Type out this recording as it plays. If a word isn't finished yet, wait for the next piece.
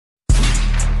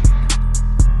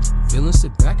Villains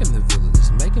sit back in the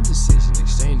villas, making decisions,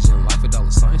 exchanging life with dollar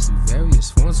signs through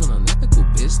various forms on unethical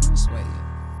business. Wait,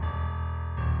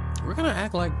 we're gonna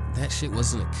act like that shit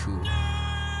wasn't a coup.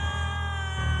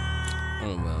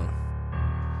 Oh well.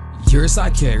 You're a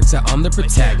side character, I'm the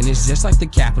protagonist. Just like the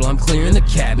Capitol, I'm clearing the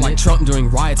cabinet. Like Trump during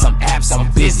riots, I'm absent,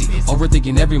 I'm busy.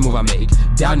 Overthinking every move I make,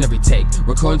 doubting every take.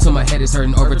 Recording till my head is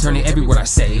hurting, overturning every word I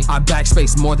say. I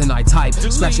backspace more than I type,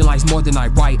 scratching lines more than I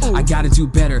write. I gotta do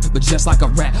better, but just like a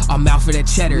rat, I'm out for that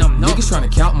cheddar. Niggas trying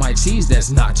to count my cheese, that's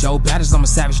nacho. Bad as I'm a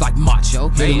savage like macho.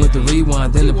 Hitting with the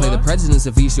rewind, then to play the presidents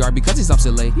of VCR because he's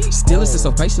obsolete. Still listen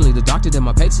so patiently, the doctor that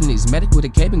my patient needs. Medic with a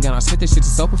cape and gun, I spit this shit to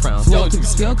so profound. Flow to the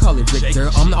scale, call it Richter.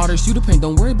 I'm the artist, you the paint,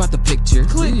 don't worry about the picture.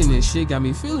 Cleaning this shit got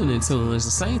me feeling in tune. It's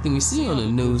the same thing we see on the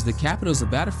news. The Capitol's a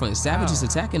battlefront. Savages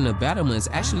attacking the battlements.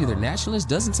 Actually, they're nationalists.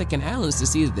 Doesn't take an analyst to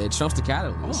see that Trump's the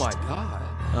catalyst. Oh my god.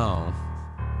 Oh,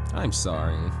 I'm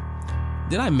sorry.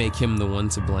 Did I make him the one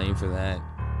to blame for that?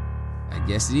 I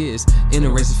guess he is. In a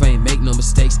race of fame, make no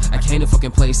mistakes. I came to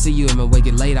fucking play. See you in my way,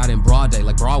 get laid out in broad day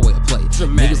like Broadway or play.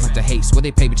 Niggas like to hate. Swear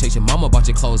they paper chase your mama about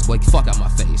your clothes, boy. Fuck out my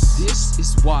face. This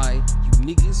is why you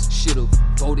niggas should've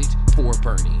voted for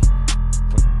Bernie.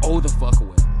 But oh the fuck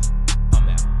away.